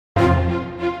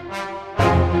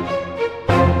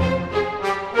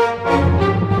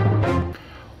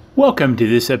Welcome to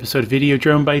this episode of Video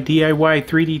Drone by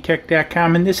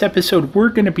DIY3DTech.com. In this episode, we're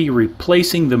going to be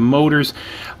replacing the motors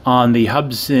on the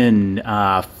Hubsan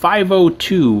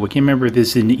 502. I can't remember if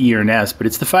this is an E or an S, but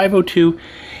it's the 502.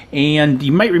 And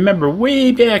you might remember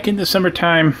way back in the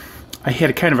summertime, I had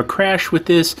a kind of a crash with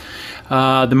this.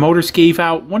 The motors gave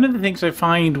out. One of the things I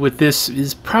find with this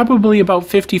is probably about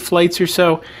 50 flights or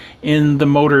so, and the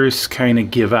motors kind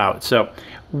of give out. So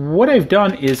what I've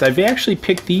done is I've actually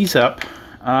picked these up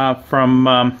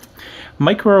from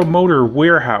MicroMotor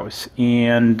warehouse,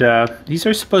 and these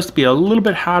are supposed to be a little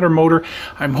bit hotter motor.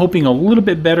 I'm hoping a little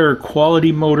bit better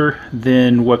quality motor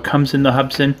than what comes in the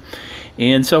Hubsan,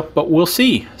 and so, but we'll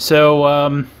see.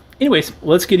 So anyways,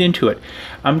 let's get into it.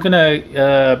 I'm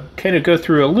gonna kind of go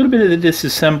through a little bit of the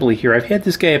disassembly here. I've had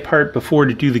this guy apart before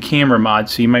to do the camera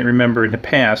mod, so you might remember in the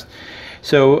past.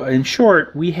 So in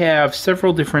short, we have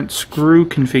several different screw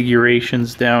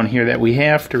configurations down here that we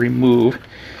have to remove.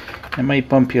 I might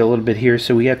bump you a little bit here.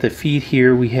 So we got the feet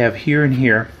here, we have here and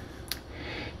here,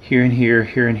 here and here,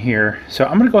 here and here. So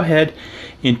I'm going to go ahead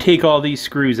and take all these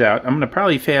screws out. I'm going to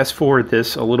probably fast forward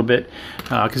this a little bit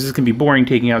because it's going to be boring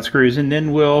taking out screws, and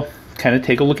then we'll kind of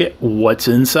take a look at what's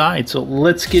inside. So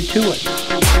let's get to it.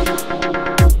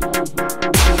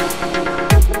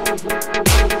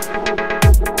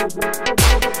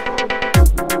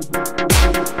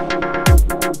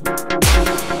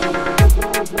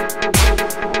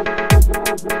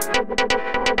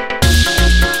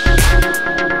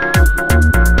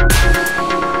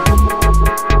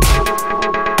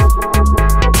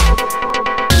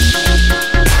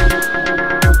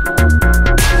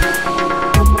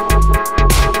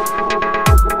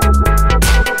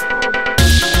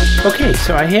 Okay,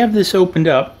 so I have this opened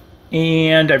up,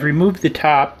 and I've removed the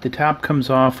top. The top comes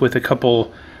off with a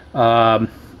couple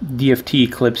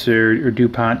DFT clips or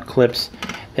DuPont clips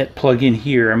that plug in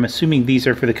here. I'm assuming these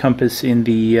are for the compass in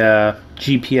the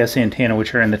GPS antenna,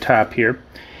 which are in the top here.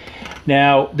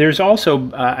 Now, there's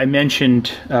also, I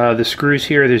mentioned the screws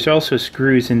here. There's also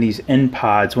screws in these end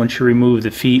pods once you remove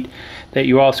the feet that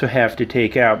you also have to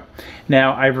take out.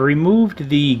 Now, I've removed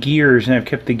the gears, and I've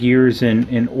kept the gears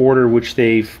in order which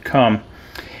they've come.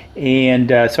 And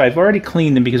so I've already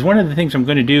cleaned them, because one of the things I'm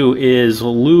going to do is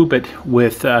lube it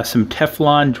with some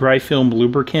Teflon dry film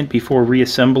lubricant before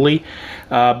reassembly.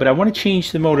 But I want to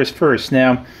change the motors first.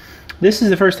 Now, this is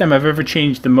the first time I've ever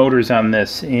changed the motors on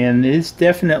this, and it's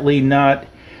definitely not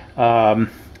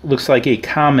looks like a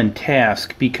common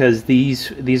task, because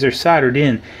these are soldered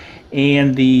in,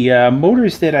 and the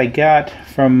motors that I got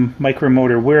from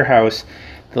MicroMotor warehouse,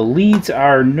 the leads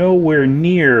are nowhere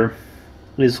near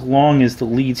as long as the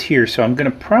leads here, so I'm going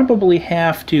to probably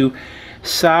have to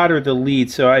solder the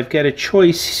leads. So I've got a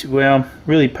choice. Well,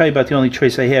 really probably about the only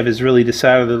choice I have is really to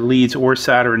solder the leads or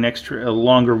solder a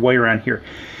longer wire on here.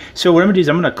 So what I'm going to do is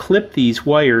I'm going to clip these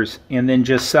wires and then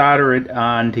just solder it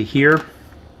onto here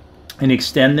and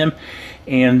extend them,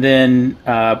 and then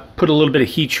put a little bit of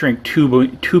heat shrink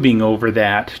tubing over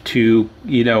that to,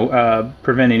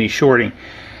 prevent any shorting.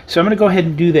 So I'm going to go ahead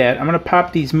and do that. I'm going to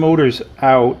pop these motors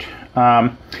out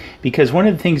because one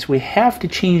of the things, we have to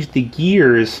change the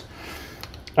gears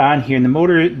on here, and the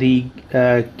motor, the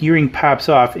gearing pops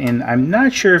off, and I'm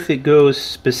not sure if it goes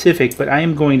specific, but I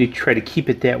am going to try to keep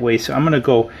it that way. So I'm going to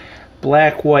go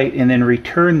black, white, and then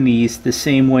return these the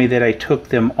same way that I took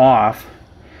them off.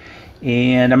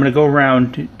 And I'm going to go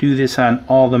around to do this on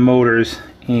all the motors,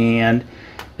 and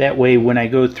that way when I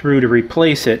go through to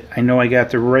replace it, I know I got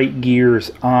the right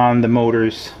gears on the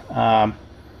motors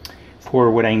for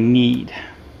what I need.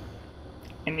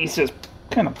 And these just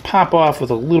kind of pop off with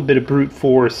a little bit of brute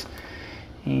force.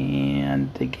 And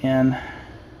again,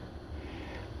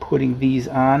 putting these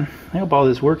on. I hope all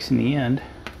this works in the end.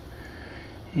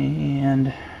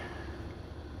 And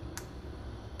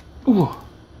ooh,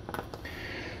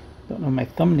 don't know, my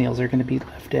thumbnails are going to be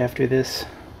left after this.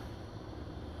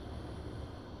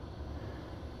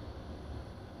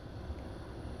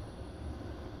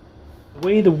 The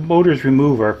way the motors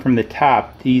remove are from the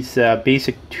top. These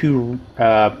basic two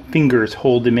fingers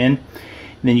hold them in, and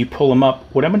then you pull them up.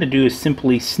 What I'm going to do is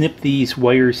simply snip these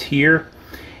wires here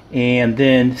and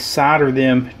then solder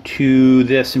them to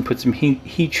this and put some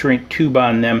heat shrink tube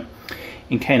on them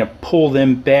and kind of pull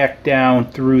them back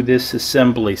down through this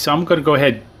assembly. So I'm going to go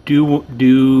ahead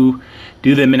do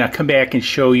them, and I'll come back and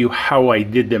show you how I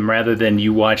did them rather than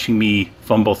you watching me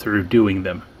fumble through doing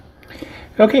them.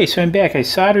 Okay, so I'm back. I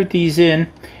soldered these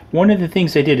in. One of the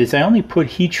things I did is I only put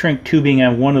heat shrink tubing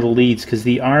on one of the leads because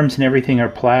the arms and everything are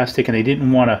plastic, and I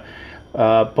didn't want to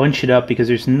bunch it up because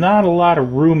there's not a lot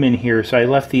of room in here, so I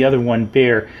left the other one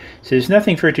bare. So there's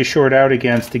nothing for it to short out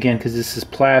against, again, because this is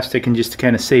plastic and just to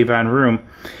kind of save on room.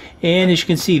 And as you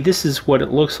can see, this is what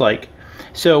it looks like.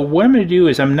 So what I'm going to do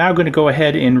is I'm now going to go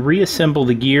ahead and reassemble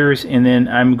the gears, and then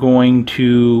I'm going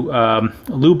to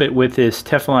lube it with this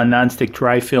Teflon nonstick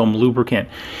dry film lubricant.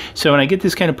 So when I get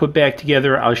this kind of put back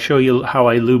together, I'll show you how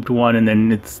I lubed one, and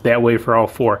then it's that way for all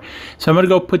four. So I'm going to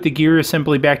go put the gear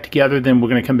assembly back together, then we're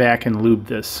going to come back and lube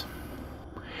this.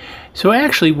 So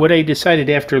actually what I decided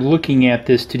after looking at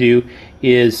this to do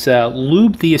is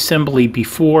lube the assembly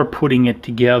before putting it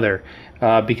together.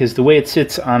 Because the way it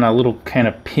sits on a little kind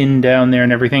of pin down there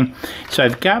and everything. So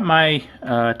I've got my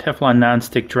Teflon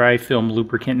nonstick dry film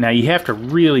lubricant. Now you have to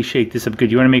really shake this up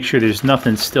good. You want to make sure there's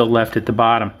nothing still left at the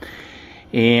bottom.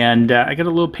 And I got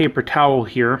a little paper towel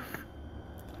here.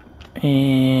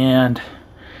 And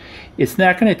it's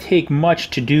not going to take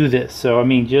much to do this. So I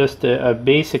mean, just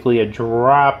basically a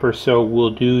drop or so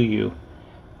will do you.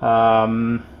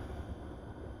 Whoa.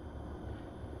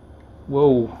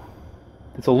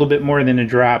 It's a little bit more than a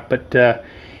drop, but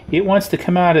it wants to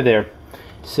come out of there.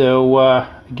 So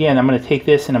again, I'm going to take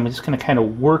this and I'm just going to kind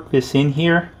of work this in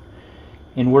here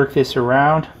and work this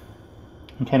around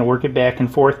and kind of work it back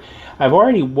and forth. I've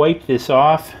already wiped this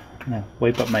off. I'm going to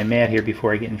wipe up my mat here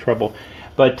before I get in trouble.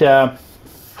 But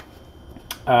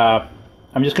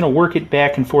I'm just going to work it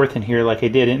back and forth in here like I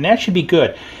did, and that should be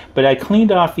good. But I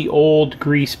cleaned off the old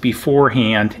grease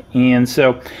beforehand, and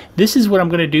so this is what I'm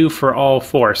going to do for all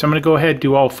four. So I'm going to go ahead and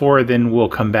do all four, then we'll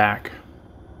come back.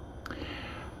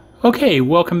 Okay,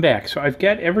 welcome back. So I've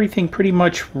got everything pretty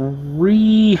much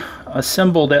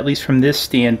reassembled, at least from this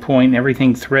standpoint,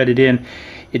 everything threaded in.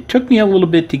 It took me a little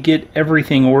bit to get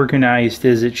everything organized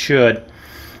as it should.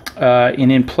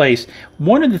 And in place.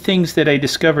 One of the things that I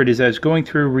discovered as I was going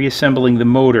through reassembling the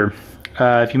motor,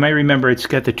 if you might remember, it's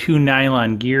got the two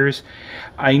nylon gears.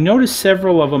 I noticed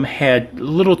several of them had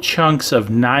little chunks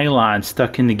of nylon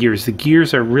stuck in the gears. The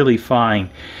gears are really fine.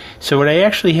 So what I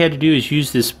actually had to do is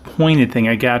use this pointed thing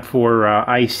I got for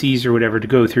ICs or whatever to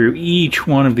go through each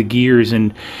one of the gears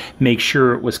and make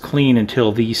sure it was clean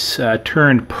until these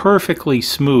turned perfectly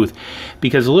smooth.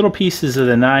 Because little pieces of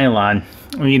the nylon,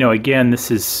 you know, again, this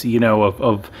is, you know,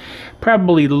 of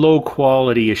probably low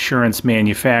quality assurance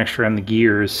manufacture on the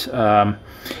gears,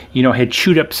 you know, had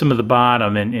chewed up some of the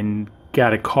bottom and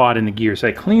got it caught in the gears. So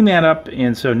I cleaned that up,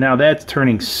 and so now that's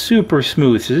turning super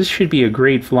smooth. So this should be a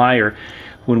great flyer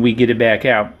when we get it back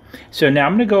out. So now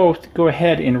I'm going to go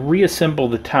ahead and reassemble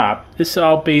the top. This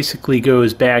all basically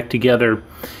goes back together,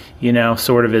 you know,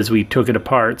 sort of as we took it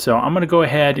apart. So I'm going to go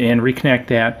ahead and reconnect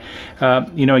that.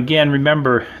 You know, again,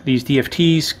 remember these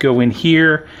DFTs go in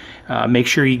here. Make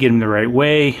sure you get them the right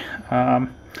way.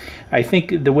 I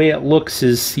think the way it looks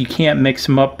is you can't mix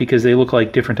them up because they look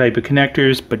like different type of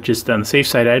connectors, but just on the safe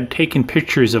side, I'd taken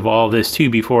pictures of all this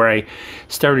too before I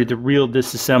started the real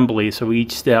disassembly, so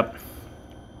each step.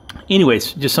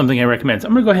 Anyways, just something I recommend. So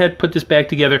I'm going to go ahead and put this back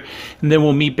together, and then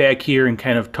we'll meet back here and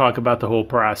kind of talk about the whole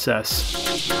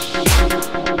process.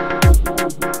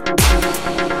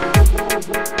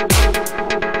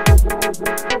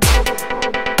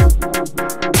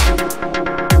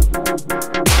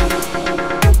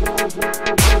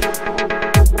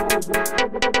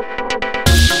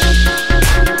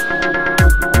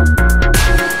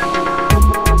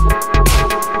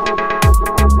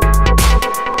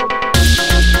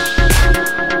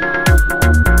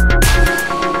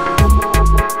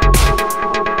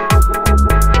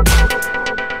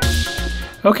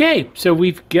 Okay, so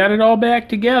we've got it all back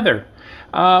together.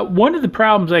 One of the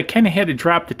problems, I kind of had to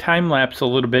drop the time lapse a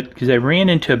little bit because I ran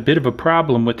into a bit of a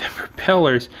problem with the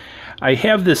propellers. I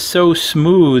have this so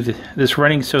smooth, this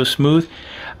running so smooth,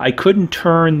 I couldn't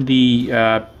turn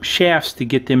the shafts to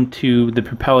get them to the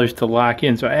propellers to lock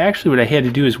in. So actually what I had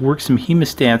to do is work some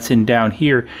hemostats in down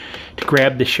here to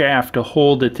grab the shaft to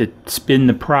hold it to spin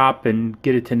the prop and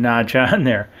get it to notch on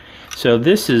there. So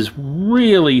this is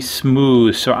really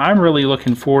smooth. So I'm really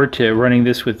looking forward to running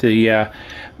this with the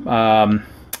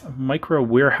micro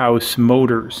warehouse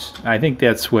motors. I think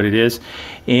that's what it is.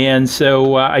 And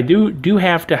so I do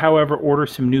have to, however, order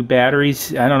some new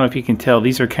batteries. I don't know if you can tell,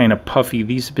 these are kind of puffy.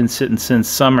 These have been sitting since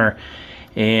summer,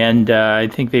 and I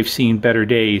think they've seen better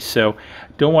days. So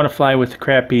don't want to fly with the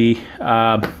crappy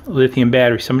lithium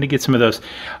battery. So I'm going to get some of those.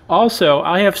 Also,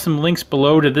 I have some links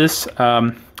below to this.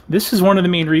 This is one of the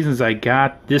main reasons I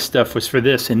got this stuff, was for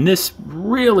this, and this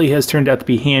really has turned out to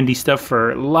be handy stuff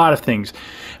for a lot of things.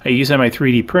 I use it on my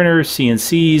 3D printers,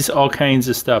 CNCs, all kinds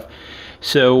of stuff.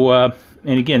 So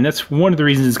And again, that's one of the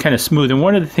reasons it's kind of smooth. And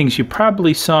one of the things you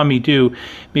probably saw me do,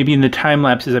 maybe in the time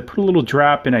lapse, is I put a little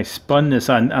drop and I spun this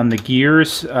on the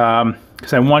gears,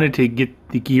 because I wanted to get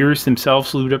the gears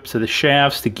themselves lubed up. So the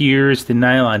shafts, the gears, the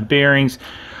nylon bearings,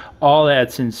 all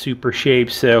that's in super shape.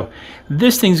 So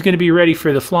this thing's going to be ready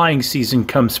for the flying season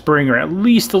come spring, or at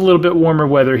least a little bit warmer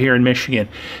weather here in Michigan.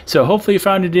 So hopefully you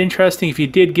found it interesting. If you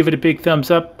did, give it a big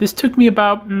thumbs up. This took me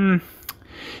about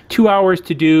 2 hours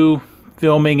to do,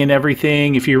 filming and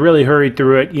everything. If you really hurried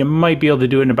through it, you might be able to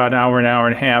do it in about an hour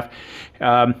and a half.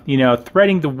 You know,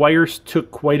 threading the wires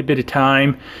took quite a bit of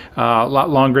time, a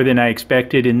lot longer than I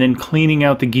expected, and then cleaning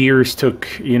out the gears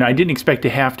took, you know, I didn't expect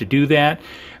to have to do that,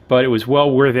 but it was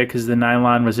well worth it because the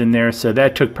nylon was in there. So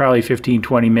that took probably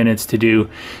 15-20 minutes to do.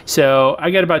 So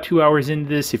I got about 2 hours into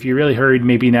this. If you really hurried,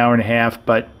 maybe an hour and a half.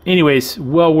 But anyways,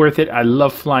 well worth it. I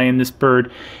love flying this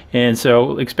bird. And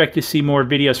so expect to see more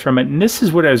videos from it. And this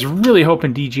is what I was really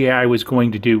hoping DJI was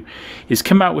going to do, is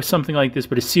come out with something like this,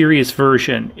 but a serious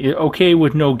version. Okay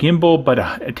with no gimbal, but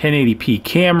a 1080p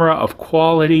camera of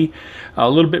quality, a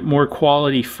little bit more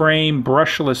quality frame,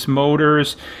 brushless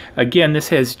motors. Again, this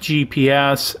has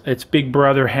GPS. Its big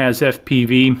brother has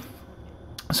FPV.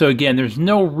 So again, there's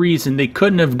no reason they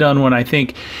couldn't have done one, I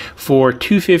think, for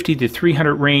 250 to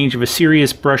 300 range of a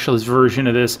serious brushless version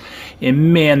of this.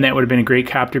 And man, that would have been a great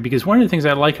copter, because one of the things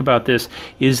I like about this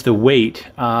is the weight.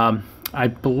 I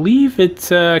believe it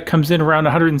comes in around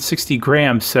 160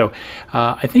 grams, so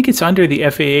I think it's under the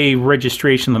FAA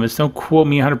registration limits. Don't quote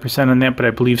me 100% on that, but I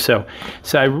believe so.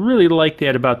 So I really like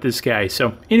that about this guy.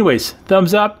 So anyways,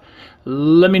 thumbs up.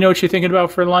 Let me know what you're thinking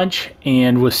about for lunch,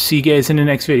 and we'll see you guys in the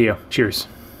next video. Cheers.